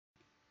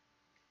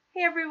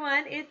Hey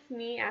everyone, it's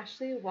me,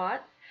 Ashley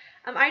Watts.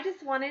 I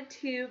just wanted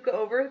to go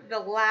over the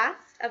last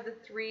of the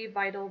 3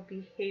 vital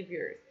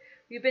behaviors.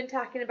 We've been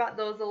talking about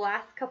those the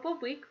last couple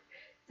of weeks.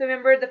 So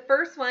remember, the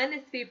first one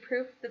is to be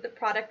proof that the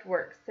product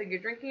works. So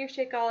you're drinking your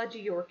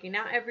Shakeology, you're working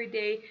out every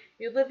day,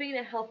 you're living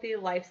a healthy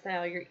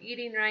lifestyle, you're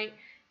eating right,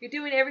 you're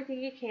doing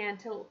everything you can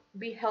to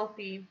be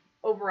healthy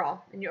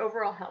overall, in your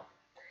overall health.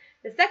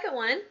 The second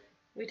one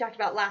we talked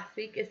about last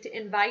week is to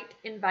invite.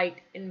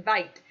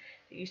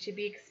 You should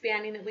be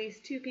expanding at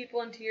least 2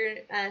 people into your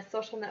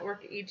social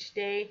network each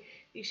day.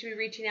 You should be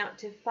reaching out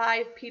to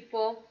 5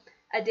 people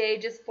a day,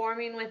 just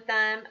forming with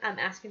them,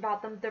 asking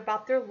about them,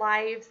 about their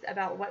lives,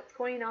 about what's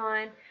going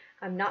on.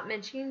 I'm not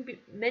mentioning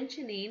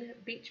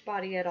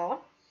Beachbody at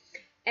all.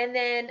 And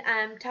then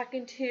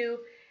talking to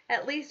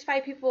at least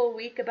 5 people a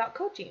week about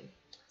coaching.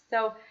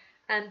 So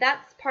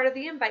that's part of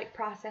the invite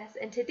process.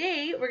 And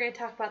today we're going to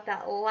talk about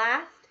that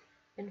last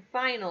and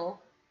final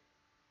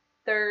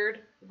 3rd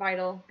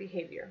vital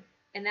behavior,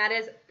 and that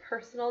is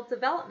personal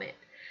development.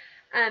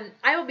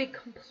 I will be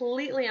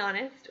completely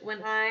honest,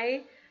 when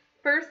I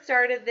first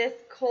started this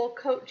whole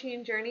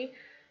coaching journey,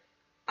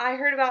 I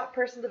heard about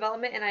personal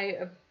development and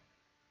I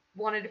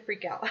wanted to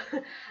freak out.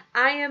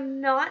 I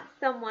am not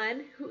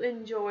someone who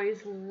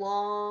enjoys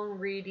long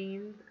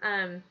readings.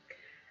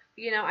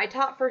 I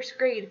taught 1st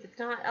grade. If it's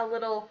not a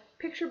little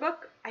picture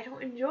book, I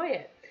don't enjoy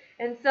it.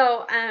 And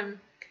so,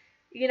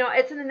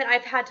 it's something that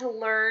I've had to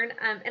learn,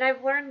 and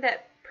I've learned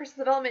that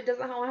personal development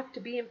doesn't have to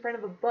be in front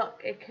of a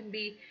book. It can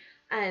be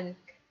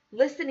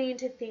listening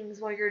to things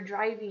while you're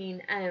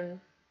driving,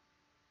 and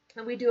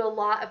we do a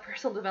lot of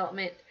personal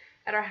development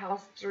at our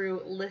house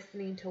through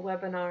listening to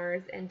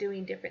webinars and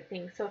doing different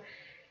things. So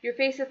your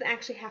face doesn't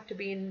actually have to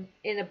be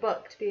in a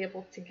book to be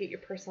able to get your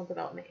personal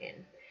development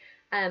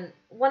in.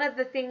 One of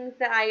the things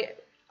that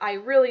I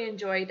really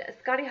enjoyed,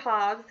 Scotty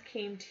Hobbs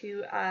came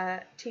to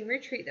a team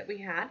retreat that we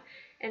had,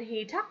 and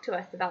he talked to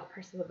us about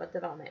personal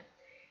development.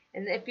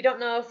 And if you don't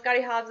know,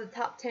 Scotty Hobbs is a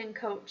top 10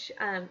 coach.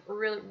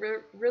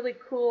 Really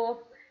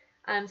cool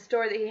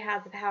story that he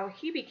has of how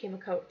he became a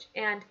coach.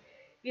 And,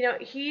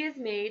 he has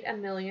made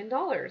 $1 million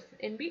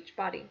in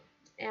Beachbody.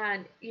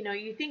 And,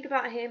 you think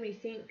about him, you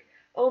think,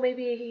 oh,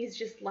 maybe he's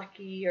just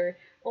lucky, or,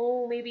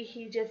 oh, maybe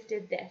he just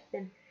did this.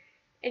 And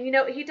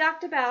he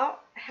talked about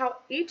how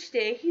each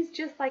day he's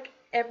just like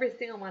every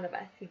single one of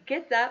us. He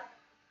gets up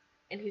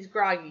and he's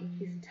groggy.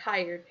 He's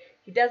tired.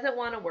 He doesn't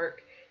want to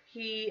work.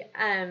 He,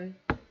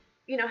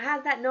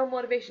 has that no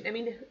motivation. I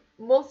mean,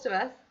 most of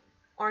us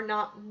are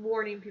not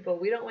morning people.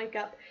 We don't wake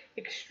up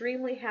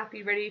extremely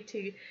happy, ready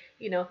to,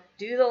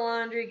 do the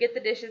laundry, get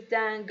the dishes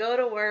done, go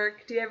to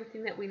work, do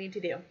everything that we need to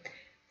do.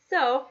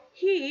 So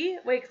he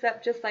wakes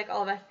up just like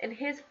all of us, and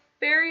his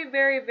very,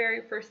 very,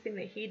 very first thing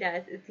that he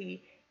does is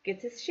he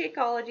gets his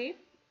Shakeology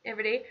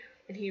every day,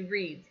 and he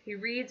reads. He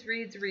reads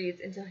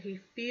until he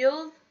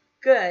feels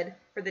good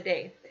for the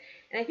day.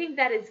 And I think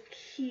that is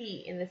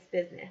key in this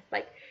business.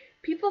 Like,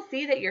 people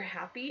see that you're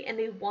happy and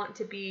they want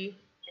to be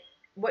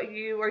what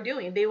you are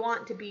doing. They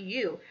want to be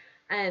you.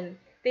 And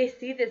they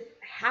see this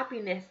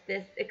happiness,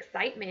 this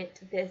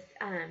excitement, this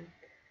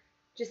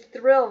just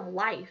thrill of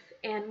life.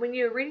 And when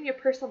you're reading your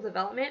personal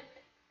development,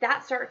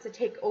 that starts to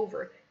take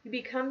over. You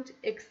become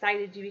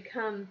excited. You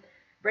become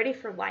ready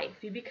for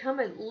life. You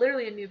become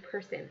literally a new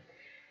person.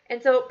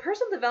 And so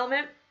personal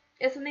development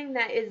is something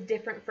that is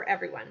different for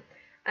everyone.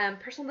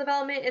 Personal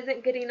development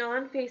isn't getting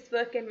on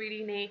Facebook and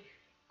reading a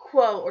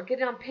quote, or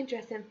getting on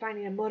Pinterest and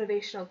finding a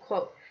motivational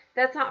quote.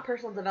 That's not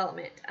personal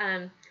development.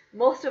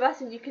 Most of us,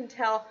 and you can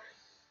tell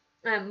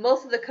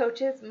most of the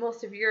coaches,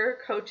 most of your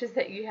coaches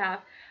that you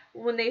have,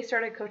 when they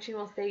started coaching,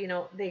 will say,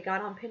 they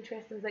got on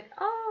Pinterest and was like,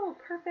 oh,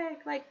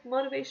 perfect, like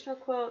motivational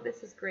quote,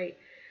 this is great.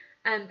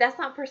 That's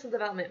not personal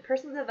development.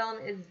 Personal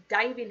development is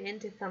diving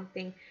into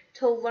something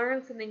to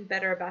learn something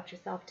better about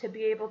yourself, to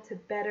be able to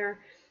better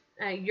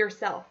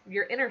yourself,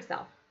 your inner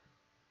self.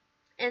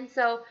 And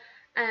so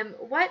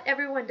what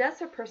everyone does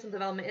for personal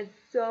development is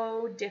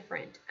so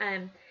different.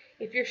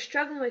 If you're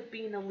struggling with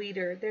being a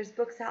leader, there's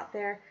books out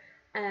there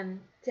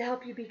to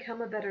help you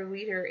become a better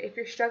leader. If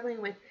you're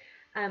struggling with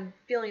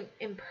feeling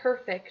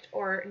imperfect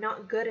or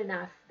not good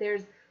enough,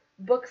 there's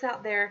books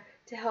out there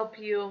to help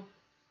you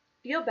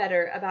feel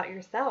better about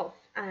yourself.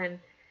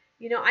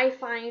 I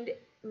find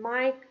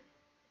my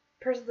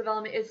personal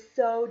development is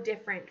so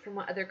different from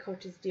what other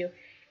coaches do.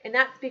 And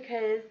that's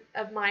because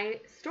of my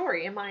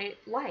story and my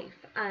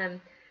life.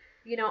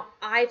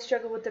 I've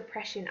struggled with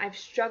depression. I've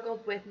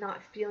struggled with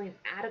not feeling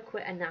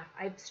adequate enough.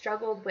 I've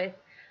struggled with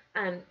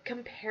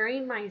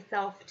comparing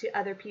myself to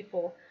other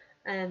people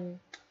in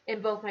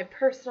both my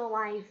personal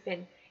life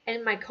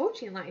and my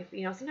coaching life.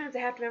 Sometimes I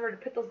have to remember to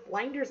put those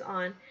blinders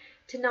on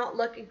to not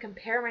look and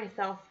compare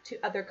myself to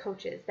other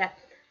coaches, that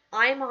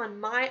I'm on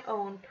my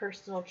own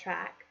personal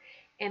track,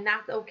 and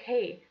that's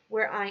okay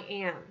where I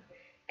am.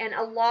 And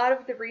a lot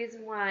of the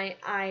reason why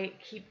I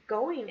keep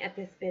going at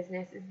this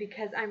business is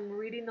because I'm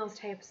reading those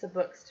types of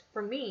books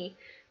for me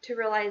to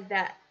realize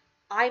that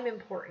I'm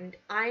important,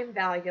 I'm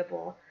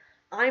valuable,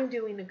 I'm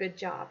doing a good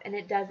job, and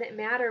it doesn't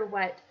matter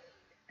what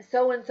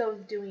so and so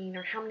is doing,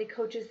 or how many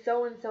coaches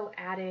so and so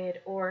added,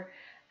 or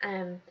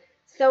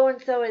so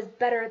and so is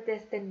better at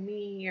this than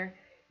me, or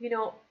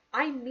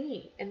I'm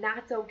me, and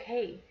that's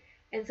okay.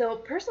 And so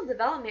personal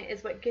development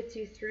is what gets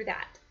you through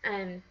that.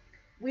 And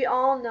we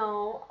all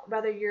know,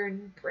 whether you're a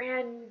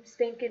brand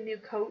spanking new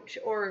coach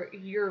or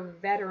you're a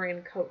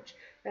veteran coach,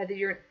 whether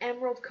you're an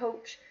emerald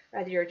coach,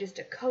 whether you're just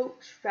a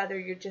coach, whether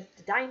you're just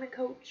a diamond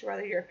coach,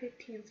 whether you're a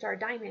 15-star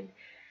diamond,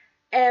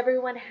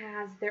 everyone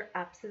has their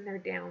ups and their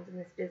downs in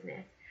this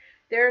business.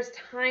 There's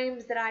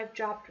times that I've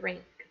dropped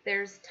rank.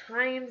 There's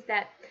times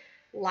that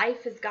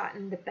life has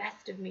gotten the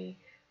best of me.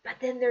 But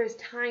then there's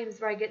times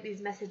where I get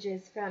these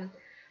messages from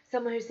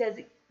someone who says,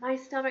 my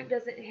stomach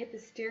doesn't hit the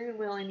steering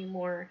wheel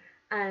anymore.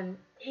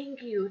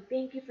 Thank you.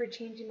 Thank you for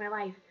changing my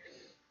life.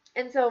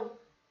 And so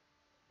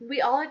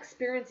we all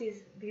experience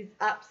these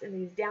ups and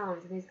these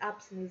downs and these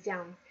ups and these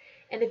downs.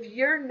 And if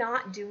you're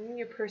not doing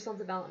your personal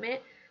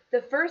development,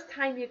 the first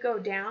time you go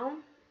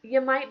down,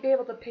 you might be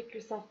able to pick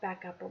yourself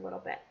back up a little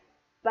bit,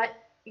 but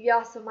you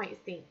also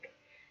might sink.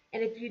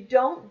 And if you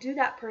don't do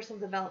that personal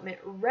development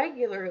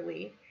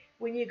regularly,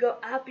 when you go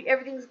up,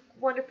 everything's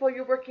wonderful,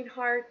 you're working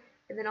hard,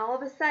 and then all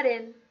of a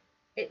sudden,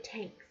 it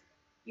tanks.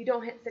 You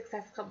don't hit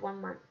Success Club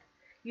 1 month.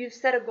 You've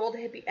set a goal to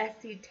hit the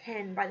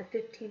SC10 by the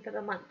 15th of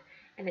the month,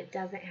 and it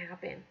doesn't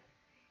happen.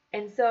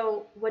 And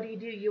so what do?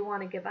 You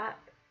want to give up.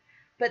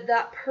 But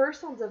that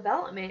personal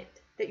development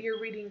that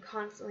you're reading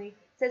constantly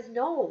says,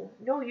 no,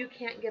 you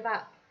can't give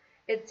up.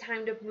 It's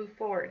time to move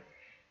forward.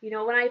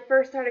 When I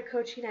first started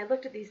coaching, I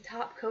looked at these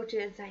top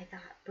coaches and I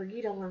thought,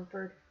 Brigitte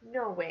Linford,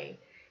 no way.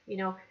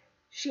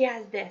 She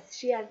has this,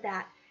 she has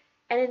that.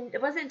 And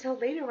it wasn't until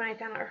later when I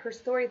found out her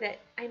story that,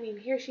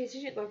 here she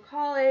didn't go to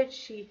college.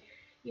 She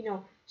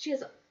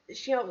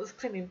was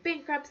claiming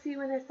bankruptcy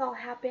when this all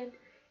happened.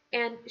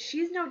 And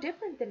she's no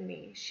different than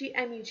me. She's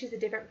a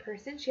different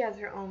person. She has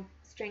her own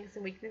strengths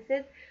and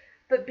weaknesses.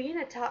 But being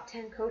a top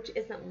 10 coach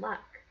isn't luck.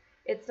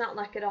 It's not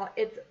luck at all.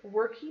 It's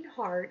working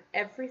hard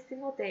every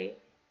single day,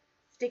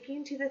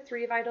 sticking to the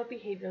 3 vital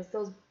behaviors,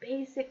 those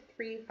basic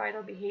 3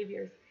 vital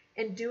behaviors,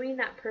 and doing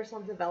that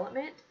personal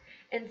development.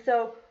 And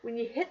so when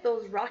you hit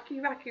those rocky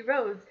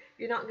roads,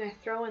 you're not going to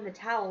throw in the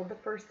towel the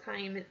first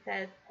time it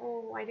says,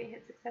 oh, I didn't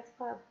hit Success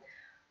Club.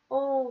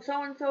 Oh,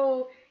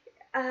 so-and-so,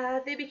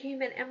 they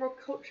became an emerald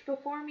coach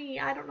before me.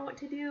 I don't know what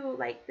to do.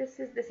 This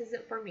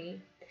isn't for me.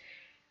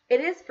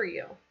 It is for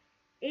you.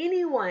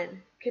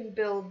 Anyone can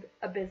build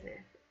a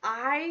business.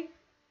 My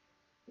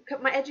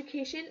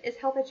education is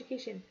health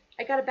education.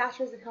 I got a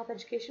bachelor's in health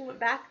education, went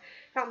back,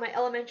 got my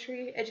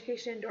elementary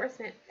education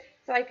endorsement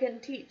so I can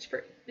teach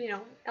for,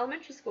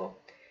 elementary school.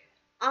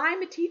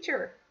 I'm a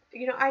teacher.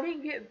 I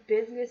didn't get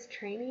business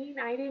training.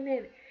 I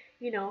didn't,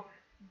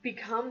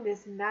 become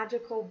this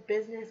magical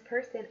business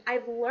person.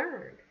 I've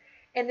learned.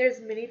 And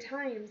there's many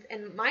times,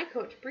 and my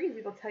coach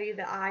Breezy will tell you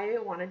that I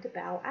wanted to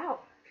bow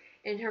out.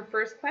 And her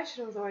first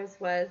question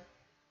was,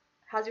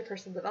 how's your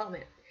personal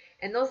development?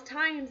 And those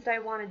times that I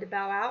wanted to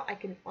bow out, I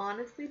can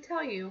honestly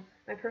tell you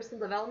my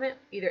personal development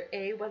either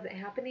A, wasn't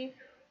happening,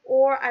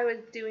 or I was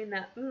doing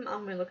the, I'm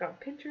going to look on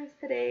Pinterest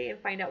today and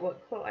find out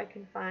what quote I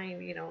can find,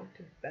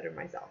 to better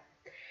myself.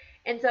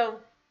 And so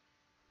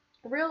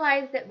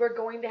realize that we're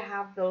going to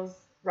have those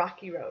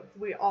rocky roads.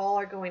 We all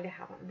are going to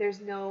have them.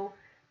 There's no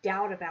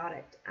doubt about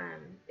it.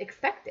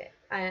 Expect it.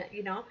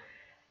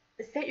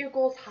 Set your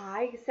goals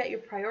high, set your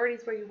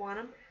priorities where you want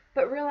them,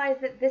 but realize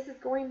that this is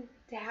going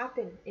to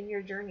happen in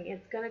your journey.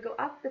 It's going to go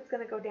up, it's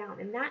going to go down,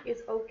 and that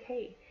is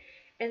okay.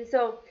 And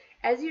so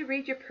as you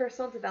read your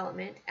personal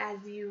development,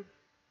 as you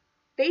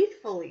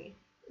faithfully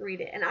read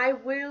it, and I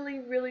really,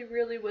 really,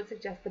 really would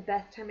suggest the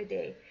best time of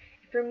day.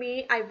 For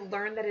me, I've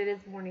learned that it is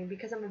morning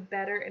because I'm a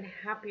better and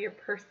happier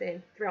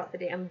person throughout the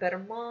day. I'm a better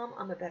mom,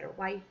 I'm a better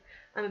wife,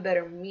 I'm a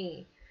better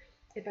me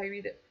if I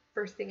read it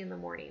first thing in the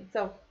morning.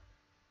 So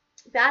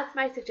that's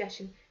my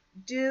suggestion.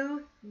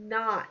 Do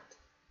not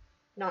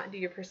do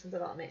your personal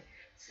development.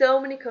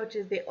 So many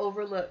coaches, they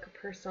overlook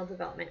personal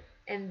development,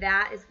 and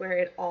that is where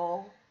it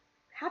all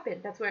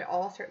happens. That's where it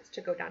all starts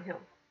to go downhill.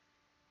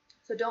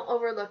 So don't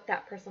overlook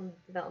that personal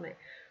development.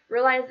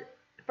 Realize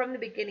from the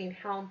beginning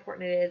how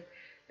important it is.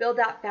 Build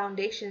that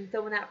foundation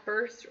so when that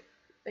first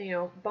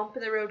bump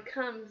in the road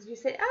comes, you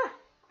say,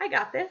 I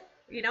got this.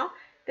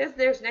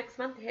 There's next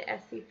month to hit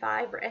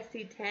SC5 or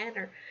SC10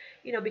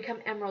 or become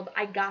emerald.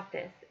 I got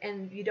this.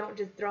 And you don't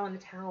just throw in the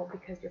towel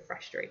because you're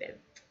frustrated.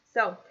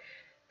 So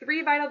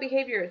 3 vital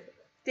behaviors.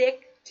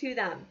 Stick to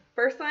them.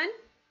 First one,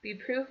 be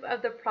proof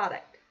of the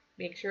product.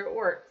 Make sure it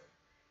works.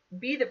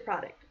 Be the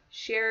product.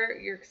 Share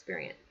your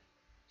experience.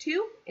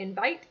 2,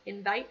 invite.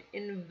 And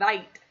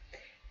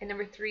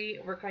number 3,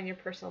 work on your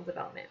personal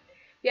development.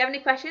 If you have any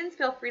questions,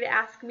 feel free to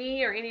ask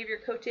me or any of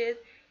your coaches.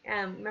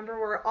 Remember,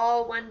 we're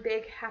all one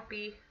big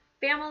happy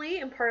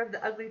family and part of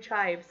the Ugly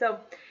Tribe. So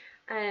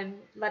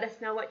let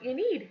us know what you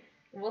need.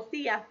 We'll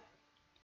see ya.